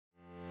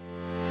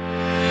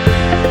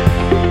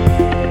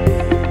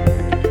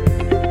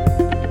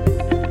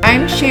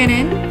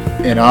Shannon.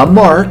 And I'm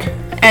Mark.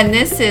 And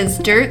this is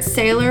Dirt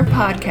Sailor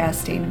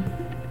Podcasting.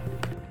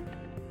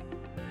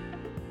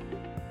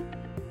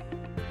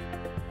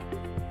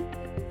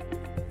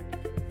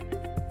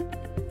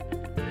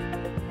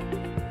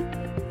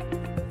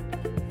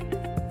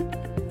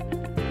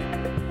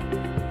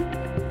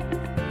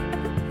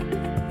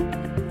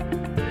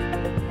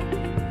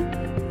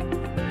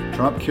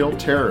 Trump killed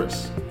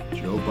terrorists.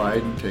 Joe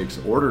Biden takes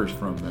orders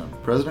from them.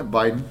 President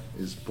Biden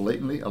is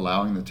blatantly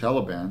allowing the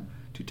Taliban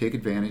to take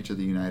advantage of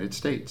the United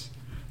States.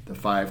 The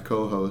Five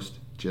co-host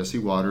Jesse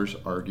Watters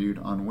argued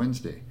on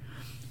Wednesday.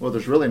 Well,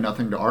 there's really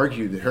nothing to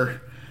argue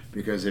there,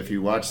 because if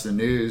you watch the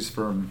news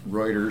from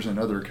Reuters and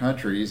other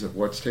countries of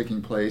what's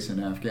taking place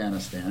in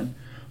Afghanistan,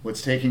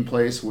 what's taking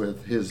place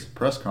with his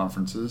press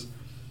conferences,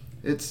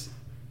 it's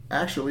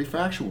actually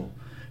factual,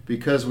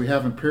 because we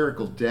have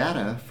empirical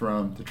data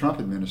from the Trump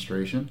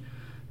administration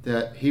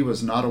that he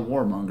was not a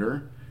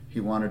warmonger.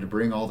 He wanted to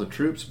bring all the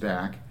troops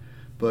back,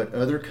 but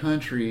other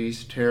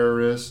countries,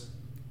 terrorists,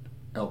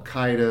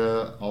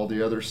 Al-Qaeda, all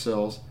the other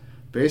cells,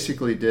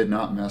 basically did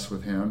not mess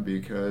with him,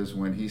 because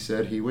when he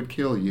said he would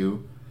kill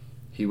you,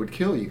 he would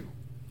kill you.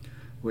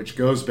 Which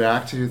goes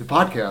back to the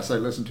podcast I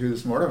listened to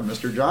this morning with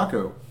Mr.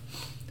 Jocko.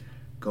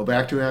 Go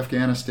back to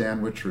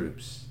Afghanistan with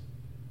troops.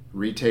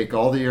 Retake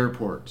all the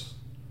airports.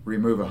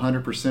 Remove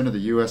 100% of the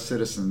U.S.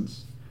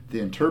 citizens, the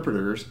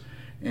interpreters,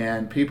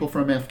 and people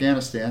from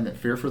Afghanistan that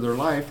fear for their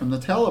life from the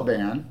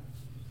Taliban,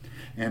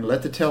 and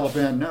let the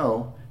Taliban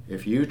know,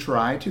 if you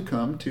try to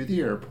come to the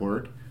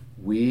airport,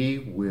 we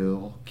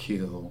will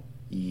kill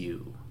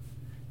you.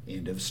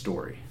 End of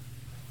story.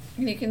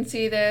 And you can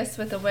see this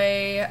with the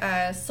way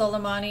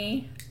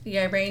Soleimani, the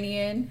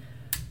Iranian,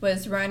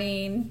 was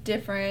running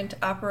different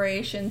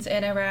operations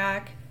in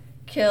Iraq,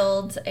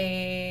 killed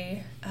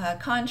a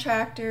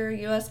contractor,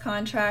 U.S.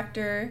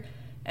 contractor,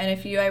 and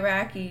a few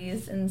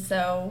Iraqis. And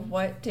so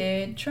what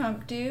did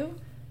Trump do?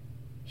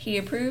 He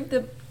approved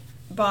the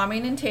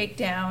bombing and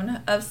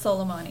takedown of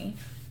Soleimani,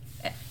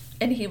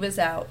 and he was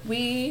out.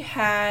 We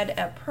had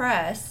a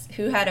press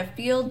who had a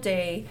field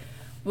day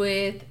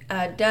with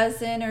a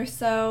dozen or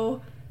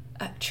so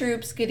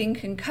troops getting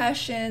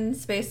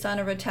concussions based on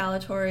a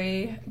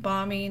retaliatory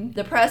bombing.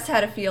 The press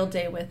had a field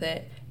day with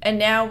it. And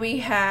now we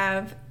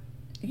have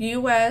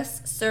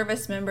U.S.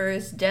 service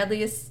members'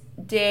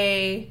 deadliest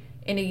day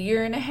in a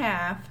year and a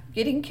half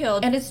getting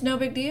killed, and it's no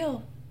big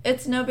deal.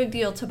 It's no big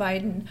deal to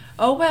Biden.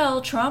 Oh,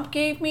 well, Trump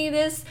gave me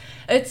this.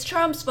 It's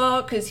Trump's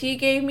fault because he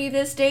gave me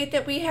this date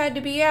that we had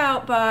to be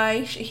out by.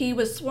 He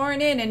was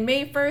sworn in and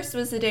May 1st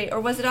was the date. Or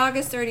was it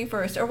August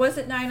 31st? Or was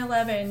it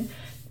 9/11?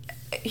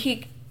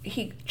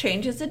 He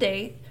changes the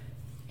date.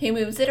 He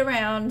moves it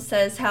around,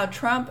 says how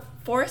Trump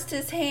forced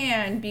his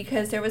hand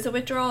because there was a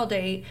withdrawal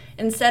date.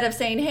 Instead of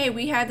saying, hey,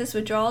 we had this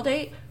withdrawal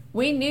date,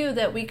 we knew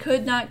that we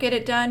could not get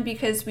it done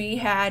because we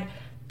had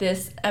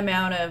this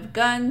amount of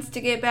guns to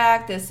get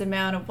back, this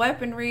amount of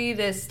weaponry,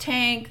 this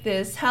tank,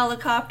 this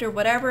helicopter,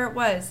 whatever it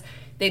was.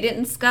 They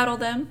didn't scuttle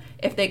them.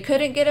 If they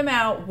couldn't get them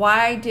out,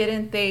 why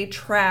didn't they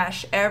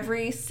trash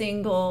every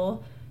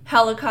single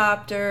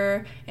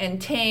helicopter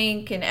and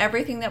tank and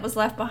everything that was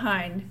left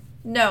behind?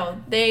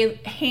 No, they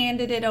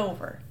handed it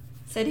over.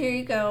 Said, here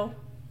you go.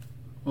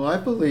 Well, I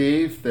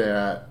believe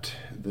that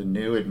the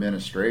new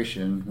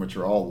administration, which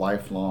are all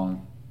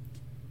lifelong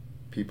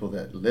people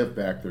that live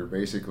back there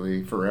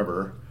basically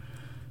forever,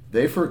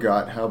 they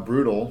forgot how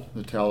brutal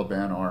the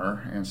Taliban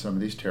are and some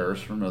of these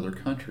terrorists from other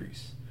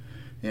countries.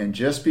 And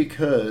just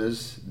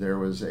because there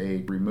was a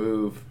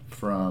remove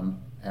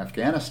from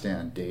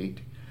Afghanistan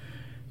date,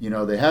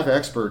 they have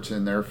experts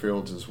in their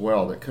fields as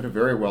well that could have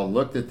very well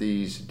looked at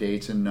these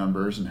dates and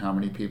numbers and how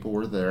many people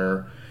were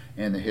there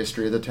and the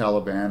history of the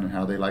Taliban and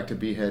how they like to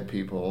behead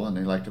people and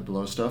they like to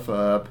blow stuff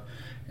up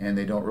and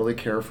they don't really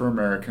care for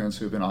Americans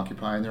who've been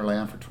occupying their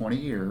land for 20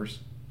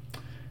 years.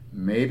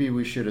 Maybe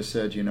we should have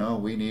said,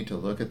 we need to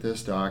look at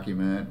this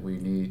document, we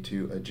need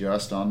to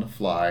adjust on the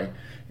fly,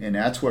 and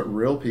that's what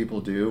real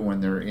people do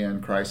when they're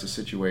in crisis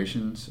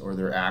situations or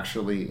they're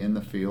actually in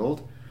the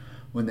field.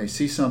 When they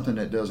see something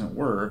that doesn't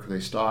work, they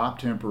stop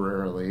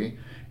temporarily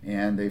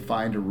and they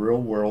find a real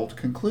world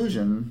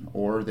conclusion,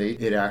 or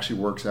it actually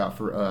works out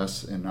for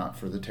us and not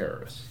for the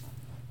terrorists.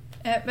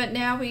 But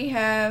now we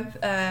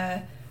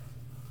have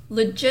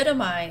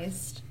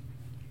legitimized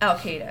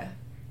Al-Qaeda.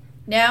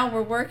 Now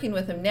we're working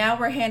with them. Now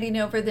we're handing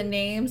over the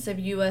names of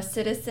U.S.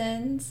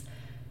 citizens,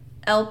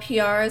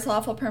 LPRs,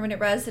 lawful permanent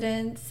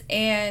residents,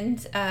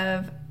 and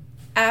of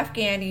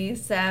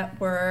Afghanis that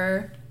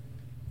were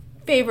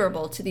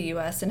favorable to the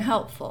U.S. and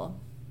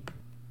helpful.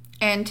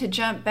 And to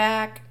jump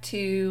back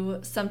to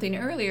something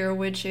earlier,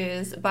 which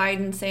is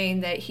Biden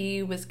saying that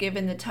he was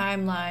given the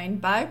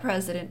timeline by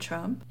President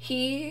Trump,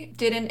 he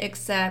didn't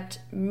accept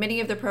many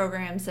of the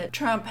programs that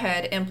Trump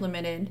had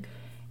implemented,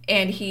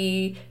 and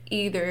he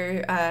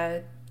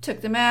either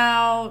took them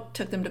out,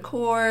 took them to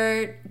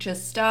court,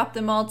 just stopped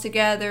them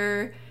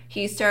altogether.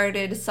 He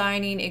started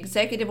signing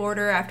executive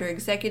order after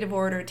executive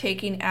order,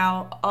 taking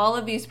out all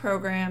of these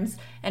programs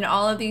and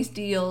all of these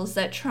deals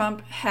that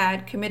Trump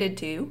had committed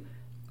to.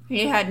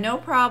 He had no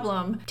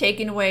problem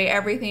taking away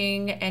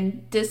everything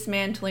and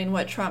dismantling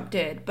what Trump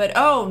did. But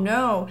oh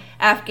no,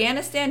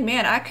 Afghanistan,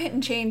 man, I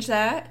couldn't change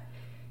that.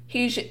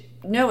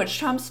 No, it's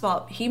Trump's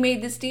fault. He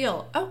made this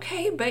deal.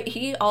 Okay, but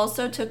he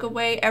also took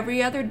away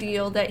every other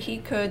deal that he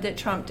could that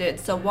Trump did.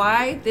 So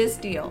why this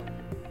deal?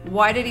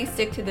 Why did he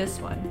stick to this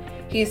one?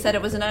 He said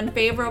it was an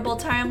unfavorable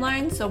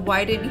timeline, so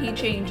why didn't he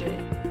change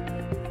it?